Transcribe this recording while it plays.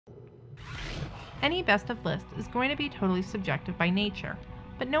Any best of list is going to be totally subjective by nature,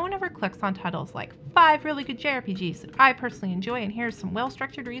 but no one ever clicks on titles like 5 really good JRPGs that I personally enjoy and here's some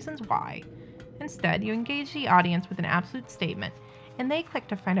well-structured reasons why. Instead, you engage the audience with an absolute statement, and they click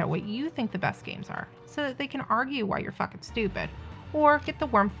to find out what you think the best games are, so that they can argue why you're fucking stupid, or get the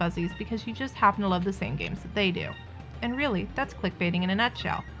warm fuzzies because you just happen to love the same games that they do. And really, that's clickbaiting in a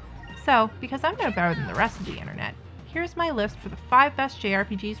nutshell. So, because I'm no better than the rest of the internet, here's my list for the 5 best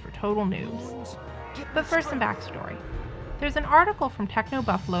JRPGs for total noobs. But first, some backstory. There's an article from Techno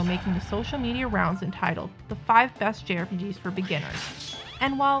Buffalo making the social media rounds entitled The 5 Best JRPGs for Beginners.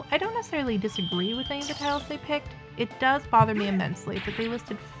 And while I don't necessarily disagree with any of the titles they picked, it does bother me immensely that they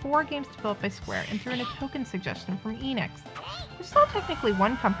listed 4 games developed by Square and threw in a token suggestion from Enix, which is not technically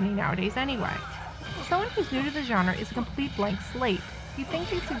one company nowadays anyway. Someone who's new to the genre is a complete blank slate. You'd think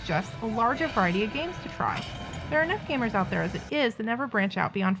they'd suggest a larger variety of games to try. There are enough gamers out there as it is that never branch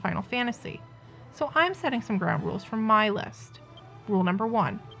out beyond Final Fantasy. So I'm setting some ground rules from my list. Rule number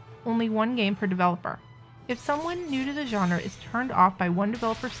 1. Only one game per developer. If someone new to the genre is turned off by one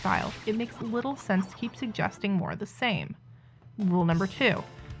developer style, it makes little sense to keep suggesting more of the same. Rule number 2.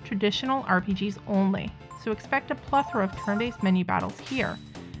 Traditional RPGs only, so expect a plethora of turn-based menu battles here.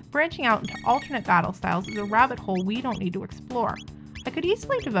 Branching out into alternate battle styles is a rabbit hole we don't need to explore. I could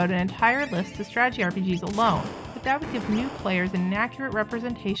easily devote an entire list to strategy RPGs alone, but that would give new players an inaccurate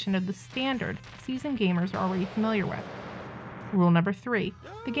representation of the standard seasoned gamers are already familiar with. Rule number 3.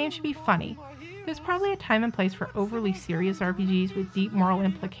 The game should be funny. There's probably a time and place for overly serious RPGs with deep moral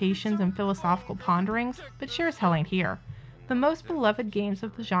implications and philosophical ponderings, but sure as hell ain't here. The most beloved games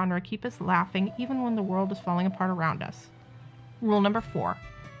of the genre keep us laughing even when the world is falling apart around us. Rule number 4.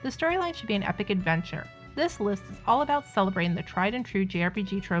 The storyline should be an epic adventure. This list is all about celebrating the tried and true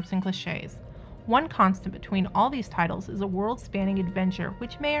JRPG tropes and cliches. One constant between all these titles is a world-spanning adventure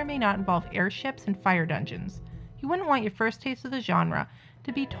which may or may not involve airships and fire dungeons. You wouldn't want your first taste of the genre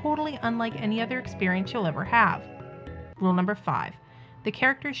to be totally unlike any other experience you'll ever have. Rule number 5. The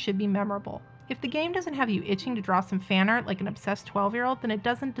characters should be memorable. If the game doesn't have you itching to draw some fan art like an obsessed 12-year-old, then it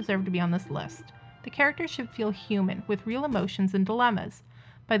doesn't deserve to be on this list. The characters should feel human, with real emotions and dilemmas.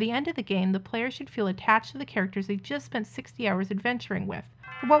 By the end of the game, the player should feel attached to the characters they just spent 60 hours adventuring with,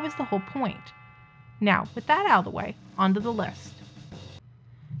 or what was the whole point? Now, with that out of the way, onto the list.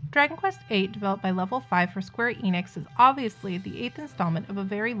 Dragon Quest VIII, developed by Level 5 for SquareEnix, is obviously the 8th installment of a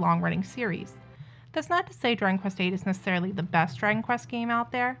very long-running series. That's not to say Dragon Quest VIII is necessarily the best Dragon Quest game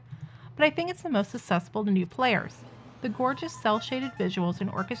out there, but I think it's the most accessible to new players. The gorgeous cel-shaded visuals and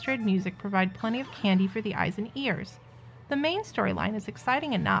orchestrated music provide plenty of candy for the eyes and ears. The main storyline is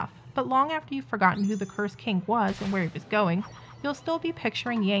exciting enough, but long after you've forgotten who the Cursed King was and where he was going, you'll still be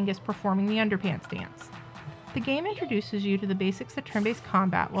picturing Yangus performing the underpants dance. The game introduces you to the basics of turn-based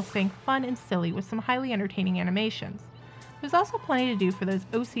combat while staying fun and silly with some highly entertaining animations. There's also plenty to do for those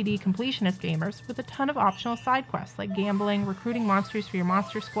OCD completionist gamers, with a ton of optional side quests like gambling, recruiting monsters for your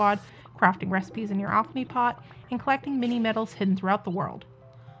monster squad, crafting recipes in your alchemy pot, and collecting mini-medals hidden throughout the world.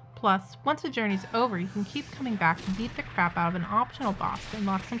 Plus, once the journey's over, you can keep coming back to beat the crap out of an optional boss to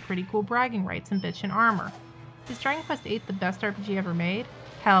unlock some pretty cool bragging rights and bitchin' armor. Is Dragon Quest VIII the best RPG ever made?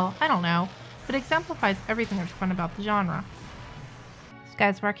 Hell, I don't know, but it exemplifies everything that's fun about the genre.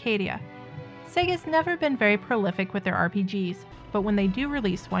 Skies of Arcadia. Sega's never been very prolific with their RPGs, but when they do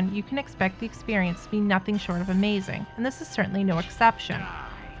release one, you can expect the experience to be nothing short of amazing, and this is certainly no exception.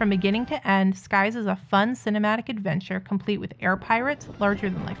 From beginning to end, Skies is a fun cinematic adventure complete with air pirates,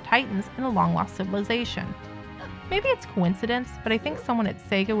 larger-than-life titans, and a long-lost civilization. Maybe it's coincidence, but I think someone at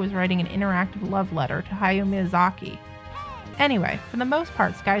Sega was writing an interactive love letter to Hayao Miyazaki. Anyway, for the most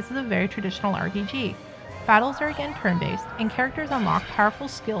part, Skies is a very traditional RPG. Battles are again turn-based, and characters unlock powerful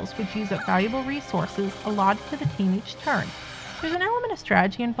skills which use up valuable resources allotted to the team each turn. There's an element of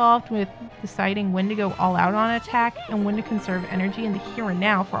strategy involved with deciding when to go all out on an attack and when to conserve energy in the here and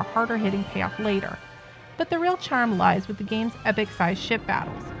now for a harder hitting payoff later. But the real charm lies with the game's epic-sized ship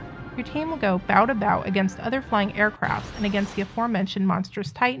battles. Your team will go bout to bout against other flying aircrafts and against the aforementioned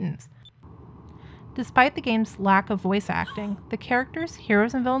monstrous titans. Despite the game's lack of voice acting, the characters,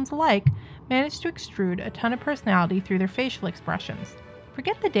 heroes and villains alike, manage to extrude a ton of personality through their facial expressions.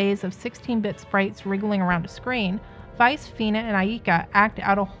 Forget the days of 16-bit sprites wriggling around a screen. Vice, Fina, and Aika act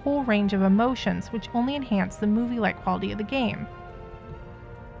out a whole range of emotions which only enhance the movie-like quality of the game.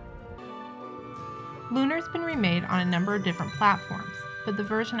 Lunar's been remade on a number of different platforms, but the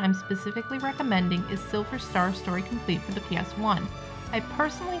version I'm specifically recommending is Silver Star Story Complete for the PS1. I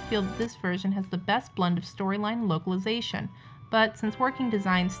personally feel that this version has the best blend of storyline and localization, but since working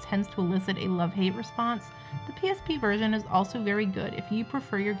designs tends to elicit a love-hate response, the PSP version is also very good if you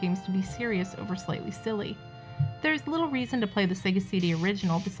prefer your games to be serious over slightly silly. There's little reason to play the Sega CD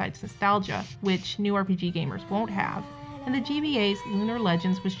original besides nostalgia, which new RPG gamers won't have, and the GBA's Lunar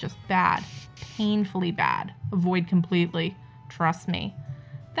Legends was just bad. Painfully bad. Avoid completely. Trust me.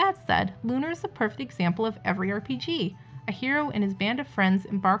 That said, Lunar is the perfect example of every RPG. A hero and his band of friends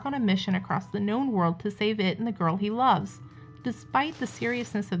embark on a mission across the known world to save it and the girl he loves. Despite the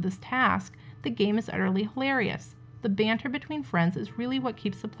seriousness of this task, the game is utterly hilarious. The banter between friends is really what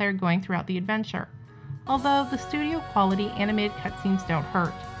keeps the player going throughout the adventure. Although the studio quality animated cutscenes don't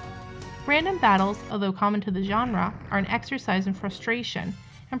hurt. Random battles, although common to the genre, are an exercise in frustration,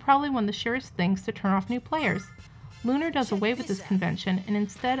 and probably one of the surest things to turn off new players. Lunar does away with this convention and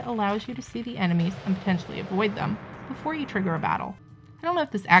instead allows you to see the enemies and potentially avoid them before you trigger a battle. I don't know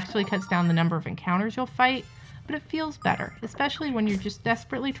if this actually cuts down the number of encounters you'll fight, but it feels better, especially when you're just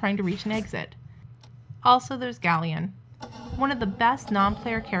desperately trying to reach an exit. Also, there's Galleon, one of the best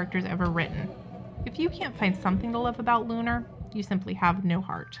non-player characters ever written. If you can't find something to love about Lunar, you simply have no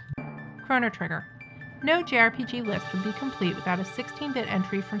heart. Chrono Trigger. No JRPG list would be complete without a 16-bit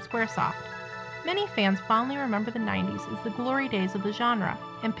entry from Squaresoft. Many fans fondly remember the 90s as the glory days of the genre,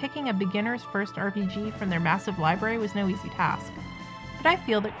 and picking a beginner's first RPG from their massive library was no easy task. But I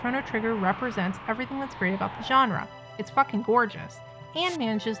feel that Chrono Trigger represents everything that's great about the genre. It's fucking gorgeous, and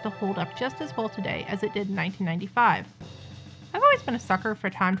manages to hold up just as well today as it did in 1995. I've always been a sucker for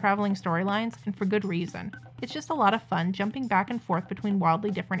time-traveling storylines, and for good reason. It's just a lot of fun jumping back and forth between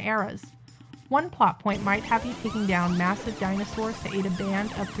wildly different eras. One plot point might have you taking down massive dinosaurs to aid a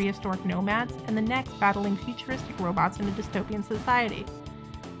band of prehistoric nomads, and the next battling futuristic robots in a dystopian society.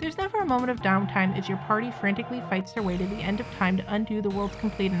 There's never a moment of downtime as your party frantically fights their way to the end of time to undo the world's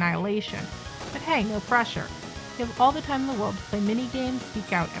complete annihilation. But hey, no pressure. You have all the time in the world to play mini-games,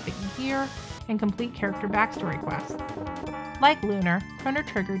 seek out epic gear, and complete character backstory quests. Like Lunar, Chrono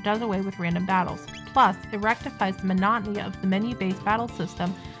Trigger does away with random battles, plus it rectifies the monotony of the menu-based battle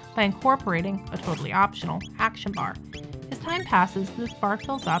system by incorporating a totally optional action bar. As time passes, this bar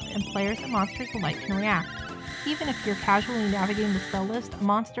fills up and players and monsters alike can react. Even if you're casually navigating the spell list, a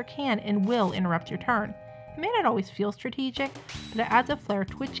monster can and will interrupt your turn. It may not always feel strategic, but it adds a flair of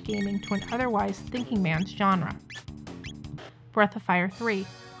Twitch gaming to an otherwise thinking man's genre. Breath of Fire 3.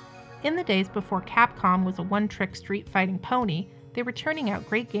 In the days before Capcom was a one-trick street fighting pony, they were churning out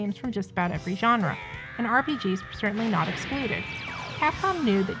great games from just about every genre, and RPGs were certainly not excluded. Capcom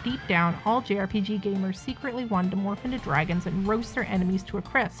knew that deep down, all JRPG gamers secretly wanted to morph into dragons and roast their enemies to a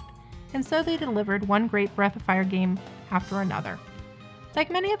crisp, and so they delivered one great Breath of Fire game after another. Like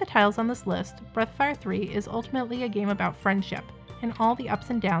many of the titles on this list, Breath of Fire 3 is ultimately a game about friendship, and all the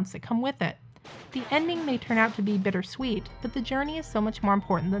ups and downs that come with it. The ending may turn out to be bittersweet, but the journey is so much more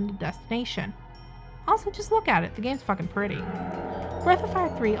important than the destination. Also, just look at it, the game's fucking pretty. Breath of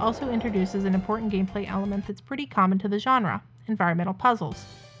Fire 3 also introduces an important gameplay element that's pretty common to the genre: environmental puzzles.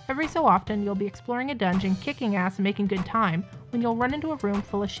 Every so often, you'll be exploring a dungeon, kicking ass and making good time, when you'll run into a room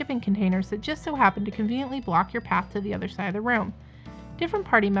full of shipping containers that just so happen to conveniently block your path to the other side of the room. Different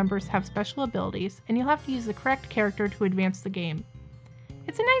party members have special abilities, and you'll have to use the correct character to advance the game.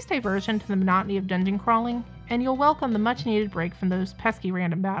 It's a nice diversion to the monotony of dungeon crawling, and you'll welcome the much-needed break from those pesky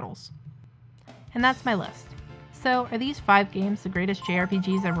random battles. And that's my list. So, are these 5 games the greatest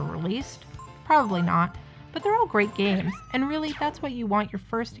JRPGs ever released? Probably not, but they're all great games, and really that's what you want your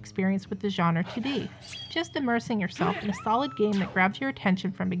first experience with the genre to be. Just immersing yourself in a solid game that grabs your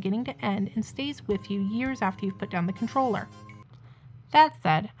attention from beginning to end and stays with you years after you've put down the controller. That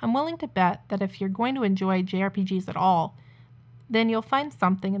said, I'm willing to bet that if you're going to enjoy JRPGs at all, then you'll find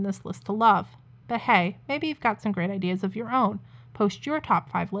something in this list to love. But hey, maybe you've got some great ideas of your own. Post your top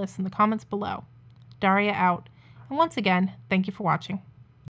 5 lists in the comments below. Daria out. And once again, thank you for watching.